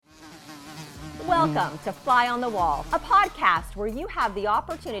Welcome to Fly on the Wall, a podcast where you have the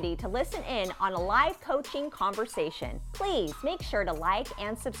opportunity to listen in on a live coaching conversation. Please make sure to like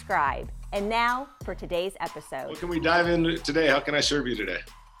and subscribe. And now for today's episode. What can we dive into today? How can I serve you today?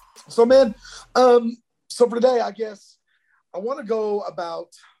 So, man, so for today, I guess I want to go about,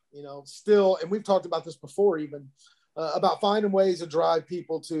 still, and we've talked about this before even, about finding ways to drive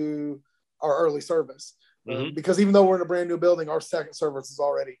people to our early service. Because even though we're in a brand new building, our second service is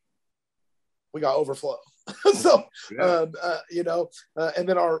already, we got overflow. So, and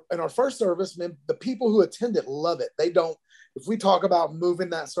then our first service, man, the people who attend it love it. They don't, if we talk about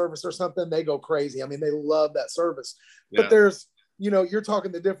moving that service or something, they go crazy. I mean, they love that service. But there's, you're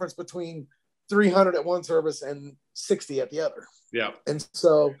talking the difference between 300 at one service and 60 at the other. Yeah. And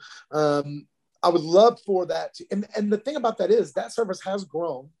so I would love for that to, and the thing about that is that service has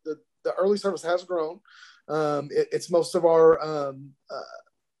grown. The early service has grown. It's most of our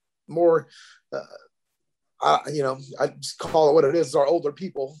more, I just call it what it is our older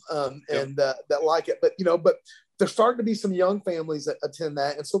people and that like it. But, but there's starting to be some young families that attend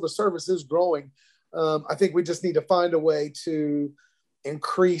that. And so the service is growing. I think we just need to find a way to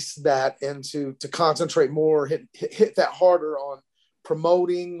increase that and to concentrate more, hit that harder on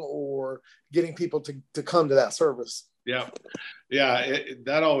promoting or getting people to come to that service. Yeah.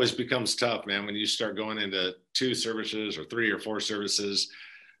 That always becomes tough, man. When you start going into 2 services or 3 or 4 services,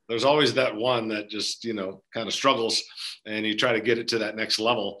 there's always that one that just, kind of struggles and you try to get it to that next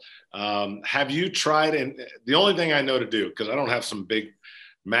level. Have you tried, and the only thing I know to do, because I don't have some big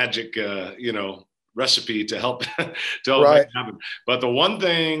magic, recipe to help Right. make it happen. But the one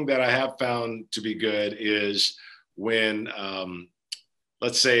thing that I have found to be good is when,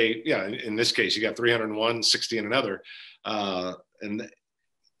 let's say, in this case, you got 301, 60 in another. And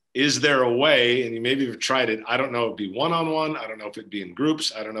is there a way, and you maybe have tried it, I don't know, it'd be one-on-one, I don't know if it'd be in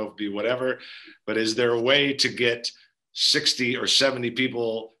groups, I don't know if it'd be whatever, but is there a way to get 60 or 70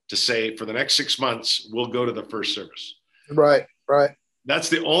 people to say, for the next 6 months, we'll go to the first service? Right. That's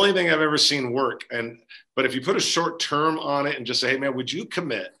the only thing I've ever seen work. But if you put a short term on it and just say, hey, man, would you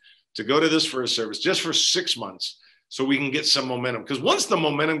commit to go to this first service just for 6 months so we can get some momentum? Because once the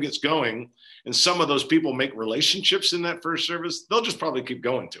momentum gets going and some of those people make relationships in that first service, they'll just probably keep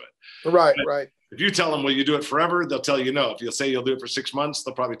going to it. Right. If you tell them, will you do it forever? They'll tell you no. If you'll say you'll do it for 6 months,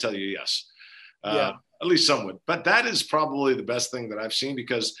 they'll probably tell you yes. At least some would. But that is probably the best thing that I've seen,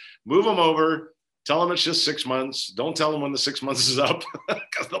 because move them over. Tell them it's just 6 months. Don't tell them when the 6 months is up,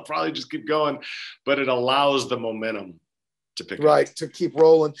 because they'll probably just keep going. But it allows the momentum to pick up. Right, to keep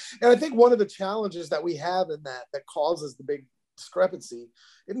rolling. And I think one of the challenges that we have in that causes the big discrepancy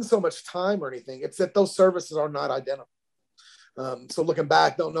isn't so much time or anything. It's that those services are not identical. So looking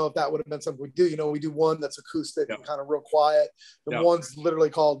back, don't know if that would have been something we do. We do one that's acoustic and kind of real quiet. And one's literally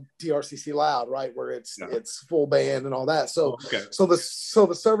called TRCC Loud, right? Where it's full band and all that. So, so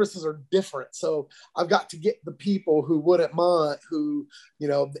the services are different. So I've got to get the people who wouldn't mind, who,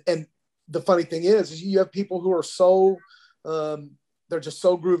 and the funny thing is you have people who are so, they're just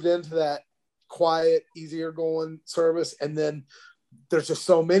so grooved into that quiet, easier going service. And then there's just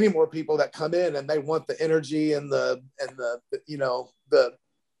so many more people that come in and they want the energy and the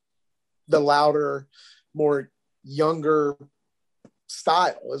louder, more younger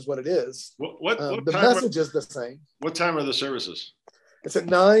style is what it is. What the message is the same. What time are the services? It's at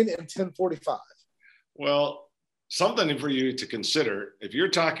 9 and 10:45. Well, something for you to consider if you're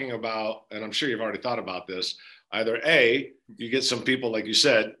talking about, and I'm sure you've already thought about this, either A, you get some people, like you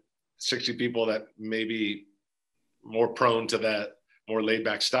said, 60 people that may be more prone to that more laid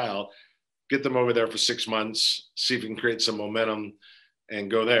back style, get them over there for 6 months, see if you can create some momentum and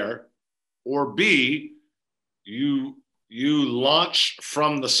go there. Or B, you launch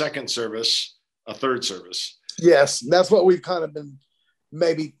from the second service, a third service. Yes. That's what we've kind of been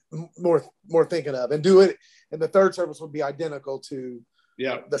maybe more thinking of, and do it. And the third service would be identical to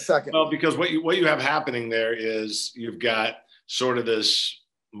the second. Well, because what you have happening there is you've got sort of this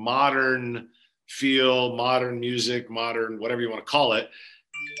modern feel, modern music, modern, whatever you want to call it.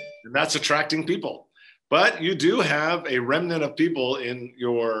 And that's attracting people. But you do have a remnant of people in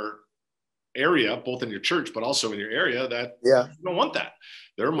your area, both in your church, but also in your area that don't want that.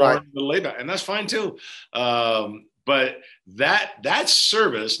 They're more laid back, and that's fine too. But that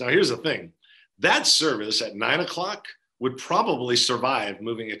service, now here's the thing, that service at 9 o'clock would probably survive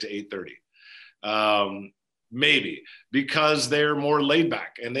moving it to 8:30. Maybe because they're more laid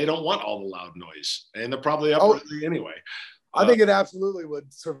back and they don't want all the loud noise, and they're probably up early anyway. I think it absolutely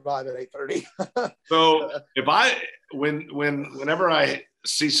would survive at 8:30. So whenever I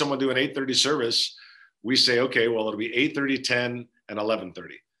see someone do an 8:30 service, we say, okay, well, it'll be 8:30, 10, and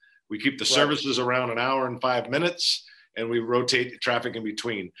 11:30. We keep the services around an hour and 5 minutes, and we rotate the traffic in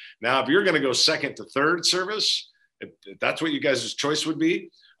between. Now, if you're going to go second to third service, if that's what you guys' choice would be,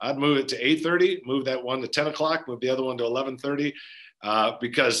 I'd move it to 8:30, move that one to 10 o'clock, move the other one to 11:30,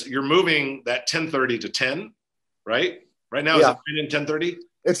 because you're moving that 10:30 to 10, right? Right now, is it 9 and 10:30?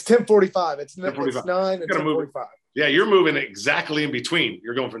 It's 10:45. It's 10:45. 9 and 10:45. Yeah, you're moving exactly in between.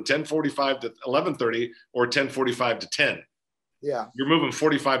 You're going from 10:45 to 11:30 or 10:45 to 10. Yeah. You're moving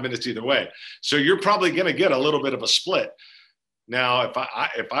 45 minutes either way. So you're probably going to get a little bit of a split. Now,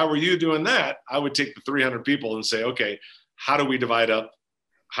 if I were you doing that, I would take the 300 people and say, okay, how do we divide up?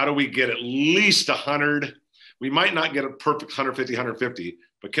 How do we get at least 100? We might not get a perfect 150, 150,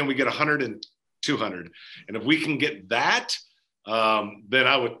 but can we get 100 and 200? And if we can get that, then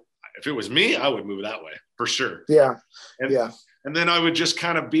I would, if it was me, I would move that way for sure. Yeah. And then I would just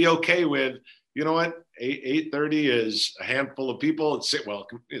kind of be okay with, you know what, 8:30 is a handful of people.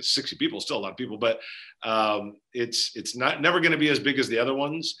 It's 60 people, still a lot of people, but it's never going to be as big as the other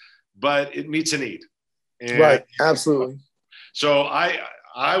ones, but it meets a need. And right. Absolutely. So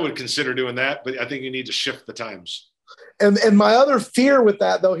I would consider doing that, but I think you need to shift the times. And my other fear with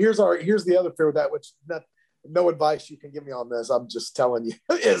that, though, here's the other fear with that, which no advice you can give me on this. I'm just telling you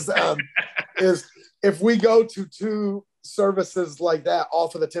is if we go to 2 services like that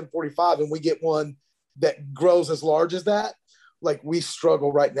off of the 10:45 and we get one that grows as large as that, like we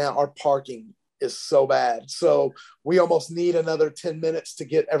struggle right now. Our parking is so bad. So we almost need another 10 minutes to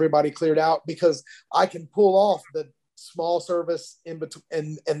get everybody cleared out, because I can pull off the small service in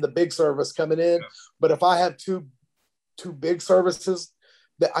between and the big service coming in. Yeah. But if I have two big services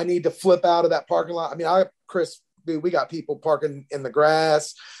that I need to flip out of that parking lot, I mean, Chris, dude, we got people parking in the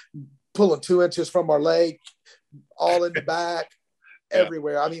grass, pulling 2 inches from our lake, all in the back,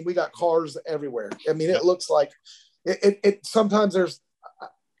 everywhere. I mean, we got cars everywhere. I mean, it looks like it sometimes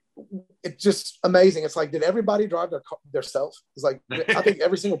it's just amazing. It's like, did everybody drive their self? It's like, I think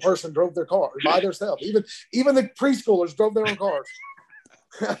every single person drove their car by themselves. Even the preschoolers drove their own cars.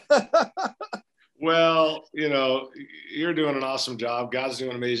 Well, you're doing an awesome job. God's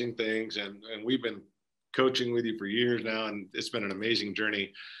doing amazing things. And we've been coaching with you for years now. And it's been an amazing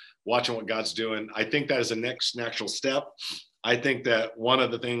journey watching what God's doing. I think that is the next natural step. I think that one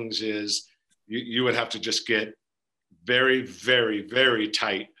of the things is you would have to just get very, very, very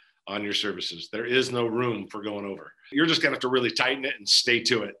tight on your services. There is no room for going over. You're just going to have to really tighten it and stay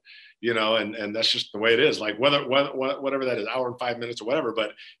to it, and that's just the way it is. Like whatever that is, hour and 5 minutes or whatever,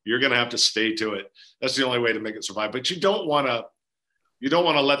 but you're going to have to stay to it. That's the only way to make it survive. But you don't want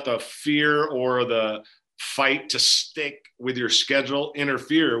to let the fear or the fight to stick with your schedule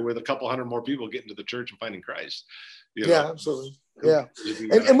interfere with a couple hundred more people getting to the church and finding Christ. Yeah, absolutely. Yeah.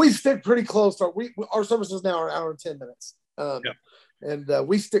 And we stick pretty close to our services now are an hour and 10 minutes. And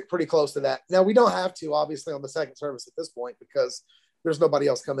we stick pretty close to that. Now, we don't have to, obviously, on the second service at this point, because there's nobody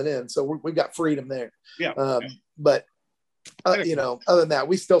else coming in. So we've got freedom there. But, other than that,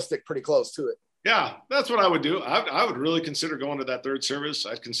 we still stick pretty close to it. Yeah, that's what I would do. I would really consider going to that third service.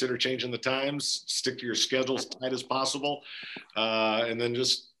 I'd consider changing the times, stick to your schedule as tight as possible, and then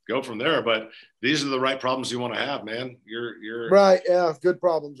just go from there. But these are the right problems you want to have, man. You're right. Yeah, good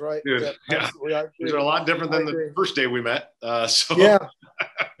problems, right? Dude, yeah. These are a lot different than the first day we met. So yeah.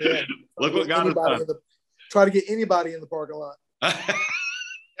 Look what God has done. Try to get anybody in the parking lot.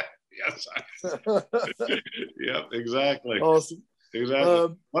 Yes. Yep, exactly. Awesome.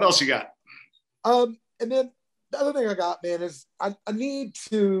 Exactly. What else you got? And then the other thing I got, man, is I need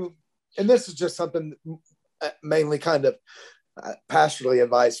to, and this is just something mainly kind of pastorally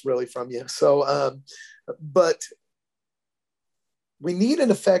advice really from you. So, but we need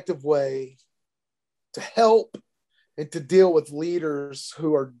an effective way to help and to deal with leaders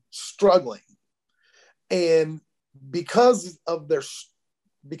who are struggling. And because of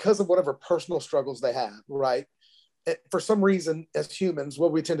whatever personal struggles they have, right? For some reason, as humans,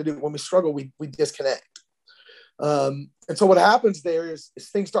 what we tend to do when we struggle, we disconnect. And so what happens there is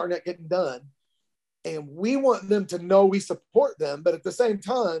things start not getting done. And we want them to know we support them. But at the same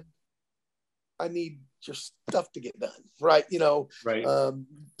time, I need your stuff to get done, right? Right.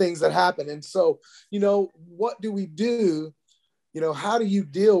 Things that happen. And so, what do we do? How do you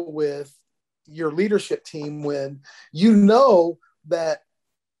deal with your leadership team when that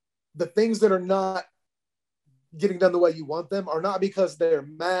the things that are not getting done the way you want them are not because they're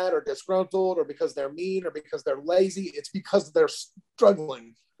mad or disgruntled or because they're mean or because they're lazy. It's because they're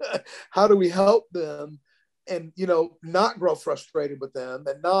struggling. How do we help them and, not grow frustrated with them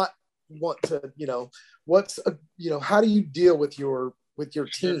and not want to, how do you deal with your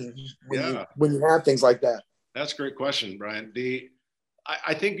team when you have things like that? That's a great question, Brian.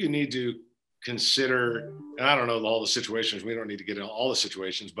 I think you need to consider, and I don't know all the situations, we don't need to get into all the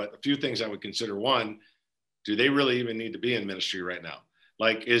situations, but a few things I would consider. One, do they really even need to be in ministry right now?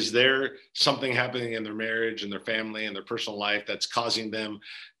 Like, is there something happening in their marriage and their family and their personal life that's causing them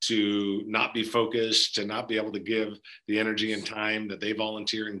to not be focused, to not be able to give the energy and time that they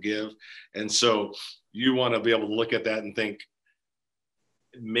volunteer and give? And so you want to be able to look at that and think,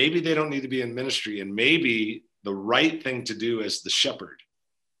 maybe they don't need to be in ministry, and maybe the right thing to do as the shepherd,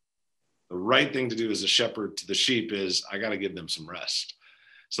 the right thing to do as a shepherd to the sheep is, I got to give them some rest.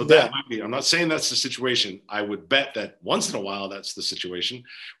 So that might be, I'm not saying that's the situation. I would bet that once in a while, that's the situation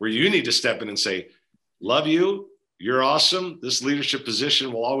where you need to step in and say, love you. You're awesome. This leadership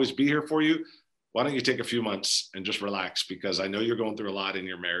position will always be here for you. Why don't you take a few months and just relax? Because I know you're going through a lot in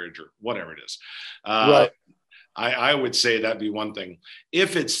your marriage or whatever it is. Right. I would say that'd be one thing.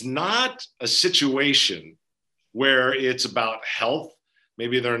 If it's not a situation where it's about health,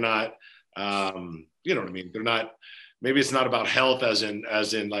 maybe they're not, you know what I mean? They're not, maybe it's not about health as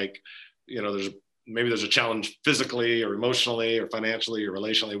in like, you know, there's a challenge physically or emotionally or financially or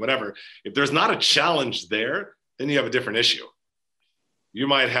relationally, whatever. If there's not a challenge there, then you have a different issue. You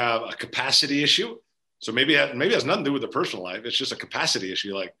might have a capacity issue. So maybe it has nothing to do with the personal life. It's just a capacity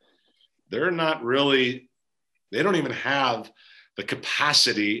issue. Like, they're not really, they don't even have the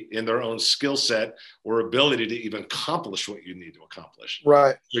capacity in their own skill set or ability to even accomplish what you need to accomplish.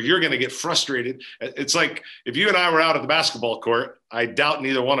 Right. So you're going to get frustrated. It's like if you and I were out at the basketball court, I doubt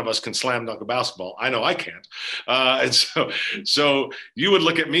neither one of us can slam dunk a basketball. I know I can't. And so you would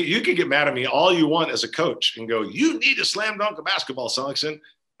look at me, you could get mad at me all you want as a coach and go, you need to slam dunk a basketball, Seligson.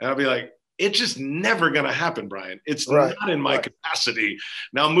 And I'll be like, it's just never going to happen, Brian. It's not in my capacity.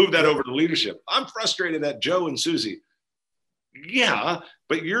 Now move that over to leadership. I'm frustrated at Joe and Susie. Yeah,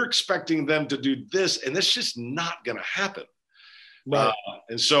 but you're expecting them to do this, and that's just not going to happen. Right.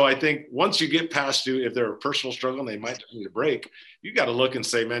 And so I think once you get past if they're a personal struggle and they might need a break, you got to look and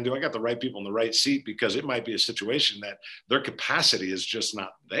say, man, do I got the right people in the right seat? Because it might be a situation that their capacity is just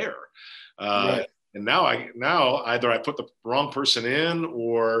not there. Right. And now either I put the wrong person in,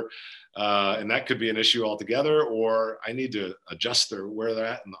 or and that could be an issue altogether, or I need to adjust where they're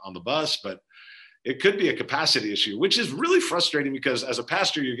at on the bus. But it could be a capacity issue, which is really frustrating because as a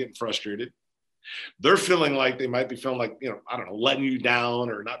pastor, you're getting frustrated. They're feeling like they might be feeling like, you know, I don't know, letting you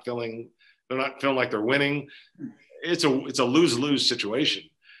down or they're not feeling like they're winning. It's a lose-lose situation.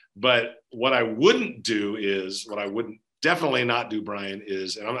 But what I wouldn't definitely not do, Brian,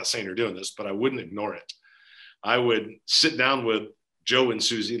 is, and I'm not saying you're doing this, but I wouldn't ignore it. I would sit down with Joe and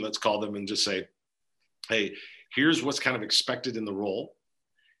Susie, let's call them, and just say, hey, here's what's kind of expected in the role.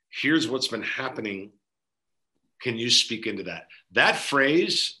 Here's what's been happening. Can you speak into that? That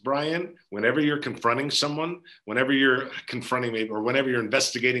phrase, Brian, whenever you're confronting someone, whenever you're confronting me, or whenever you're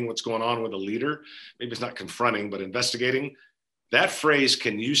investigating what's going on with a leader, maybe it's not confronting, but investigating, that phrase,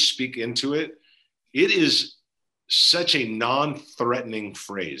 can you speak into it? It is such a non-threatening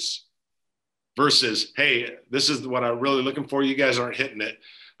phrase versus, hey, this is what I'm really looking for. You guys aren't hitting it.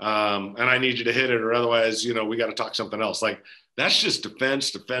 And I need you to hit it, or otherwise, you know, we got to talk something else. Like, that's just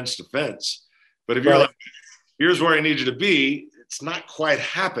defense. But if you're like, here's where I need you to be, it's not quite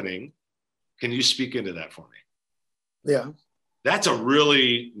happening. Can you speak into that for me? Yeah. That's a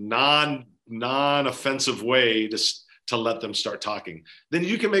really non-offensive way to let them start talking. Then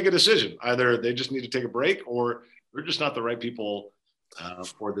you can make a decision. Either they just need to take a break, or they're just not the right people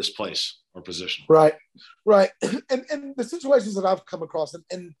for this place or position. Right. And the situations that I've come across,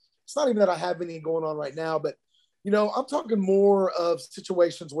 and it's not even that I have any going on right now, but you know, I'm talking more of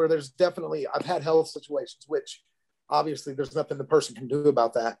situations where I've had health situations, which obviously there's nothing the person can do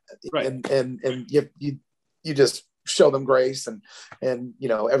about that. Right. And you just show them grace and, you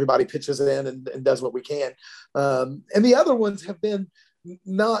know, everybody pitches in and does what we can. And the other ones have been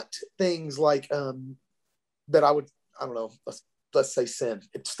not things like, that I don't know, let's say sin.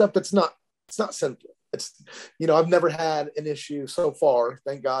 It's stuff it's not sinful. It's, you know, I've never had an issue so far,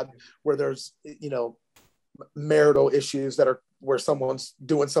 thank God, where there's, you know, marital issues that are where someone's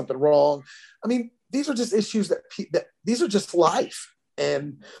doing something wrong. I mean, these are just issues that these are just life.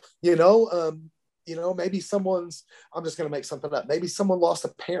 And, you know, maybe I'm just going to make something up. Maybe someone lost a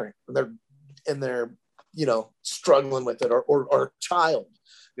parent and they're, you know, struggling with it, or a child,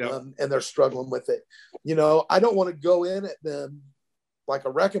 and they're struggling with it. You know, I don't want to go in at them like a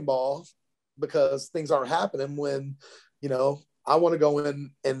wrecking ball because things aren't happening when, you know, I want to go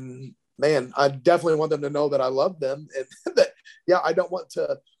in and, man, I definitely want them to know that I love them, and that, I don't want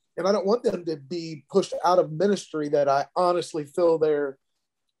them to be pushed out of ministry that I honestly feel they're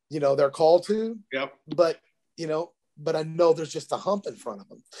called to. Yep. But, you know, but I know there's just a hump in front of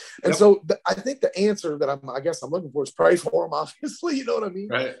them. And so I think the answer that I guess I'm looking for is pray for them, obviously, you know what I mean?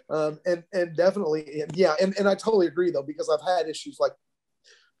 Right. And definitely, and I totally agree though, because I've had issues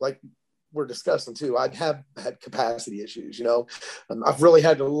like we're discussing too. I have had capacity issues, you know, and I've really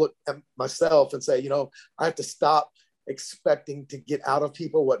had to look at myself and say, you know, I have to stop expecting to get out of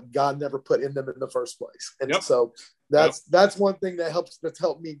people what God never put in them in the first place. And so that's one thing that's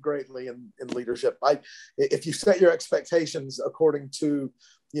helped me greatly in leadership. If you set your expectations according to,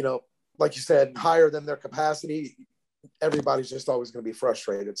 you know, like you said, higher than their capacity, everybody's just always going to be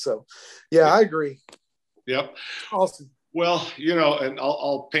frustrated. So I agree. Yep. Awesome. Well, you know, and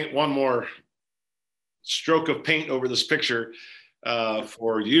I'll paint one more stroke of paint over this picture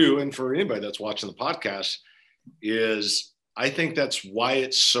for you and for anybody that's watching the podcast. Is I think that's why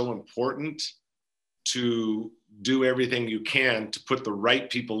it's so important to do everything you can to put the right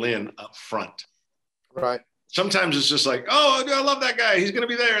people in up front. Right. Sometimes it's just like, oh, I love that guy. He's going to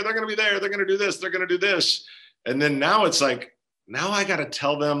be there. They're going to be there. They're going to do this. They're going to do this. And then now it's like, now I got to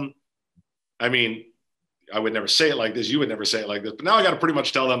tell them, I mean, I would never say it like this. You would never say it like this. But now I got to pretty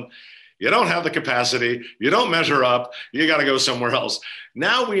much tell them, you don't have the capacity. You don't measure up. You got to go somewhere else.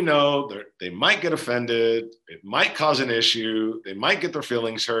 Now we know that they might get offended. It might cause an issue. They might get their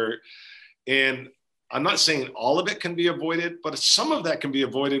feelings hurt. And I'm not saying all of it can be avoided, but some of that can be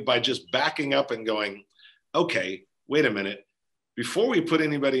avoided by just backing up and going, okay, wait a minute. Before we put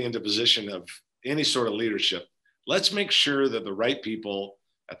anybody into position of any sort of leadership, let's make sure that the right people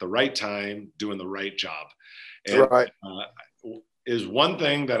at the right time doing the right job. And, is one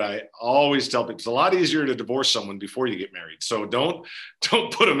thing that I always tell people. It's a lot easier to divorce someone before you get married. So don't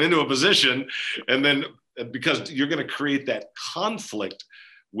put them into a position, and then because you're going to create that conflict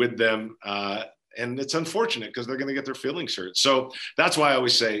with them. And it's unfortunate because they're going to get their feelings hurt. So that's why I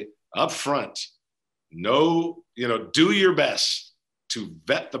always say up front, do your best to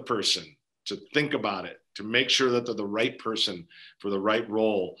vet the person, to think about it, to make sure that they're the right person for the right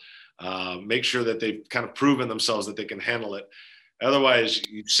role. Make sure that they've kind of proven themselves that they can handle it. Otherwise,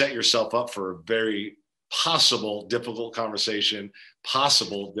 you set yourself up for a very possible difficult conversation,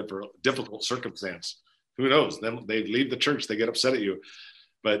 possible difficult circumstance. Who knows? Then they leave the church, they get upset at you.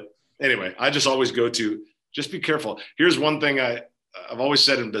 But anyway, I just always go to just be careful. Here's one thing I've always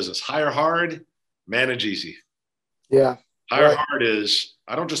said in business: hire hard, manage easy. Yeah. Hire hard is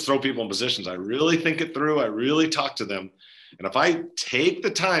I don't just throw people in positions. I really think it through. I really talk to them. And if I take the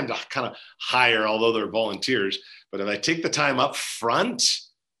time to kind of hire, although they're volunteers, but if I take the time up front,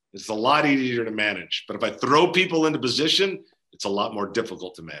 it's a lot easier to manage. But if I throw people into position, it's a lot more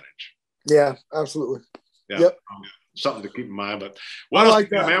difficult to manage. Yeah, absolutely. Yeah. Yep. Something to keep in mind. But what else,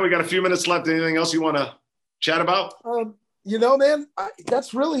 man? We got a few minutes left. Anything else you want to chat about? You know, man,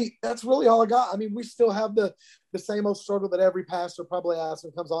 that's really all I got. I mean, we still have the same old struggle that every pastor probably asks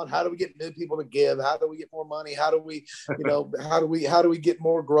when comes on. How do we get new people to give? How do we get more money? How do we, how do we get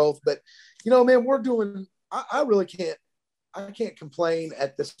more growth? But, man, we're doing, I really can't complain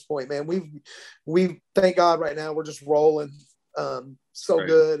at this point, man. We thank God right now. We're just rolling so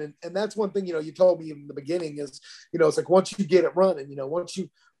good. And that's one thing, you told me in the beginning is, it's like, once you get it running, once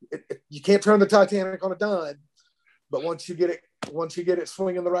you can't turn the Titanic on a dime, but once you get it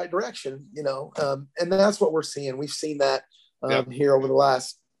swinging the right direction, and that's what we're seeing. We've seen that here over the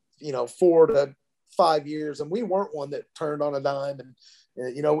last, 4 to 5 years. And we weren't one that turned on a dime. And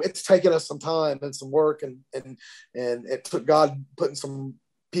it's taken us some time and some work, and it took God putting some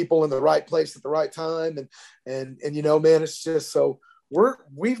people in the right place at the right time. And man, it's just so we're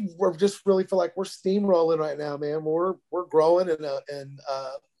just really feel like we're steamrolling right now, man. We're growing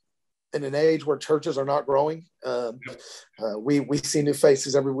in an age where churches are not growing. We see new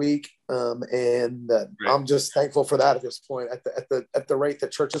faces every week. I'm just thankful for that at this point, at the rate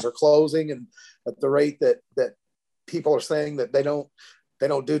that churches are closing, and at the rate that people are saying that they don't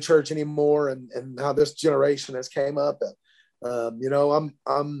do church anymore, and how this generation has came up.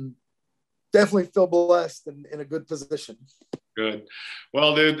 I'm definitely feel blessed and in a good position. Good.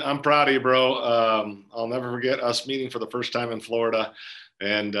 Well, dude, I'm proud of you, bro. I'll never forget us meeting for the first time in Florida.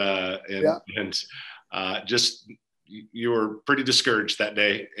 And just you were pretty discouraged that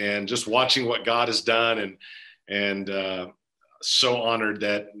day, and just watching what God has done, and so honored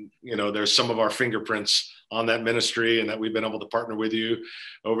that there's some of our fingerprints on that ministry, and that we've been able to partner with you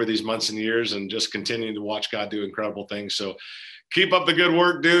over these months and years, and just continuing to watch God do incredible things. So keep up the good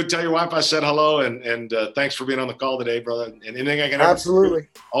work, dude. Tell your wife I said hello, and thanks for being on the call today, brother. And anything I can absolutely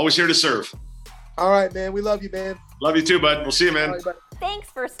always here to serve. All right, man. We love you, man. Love you too, bud. We'll see you, man. All right, bye.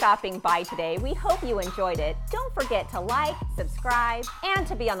 Thanks for stopping by today. We hope you enjoyed it. Don't forget to like, subscribe, and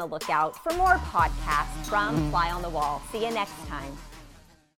to be on the lookout for more podcasts from Fly on the Wall. See you next time.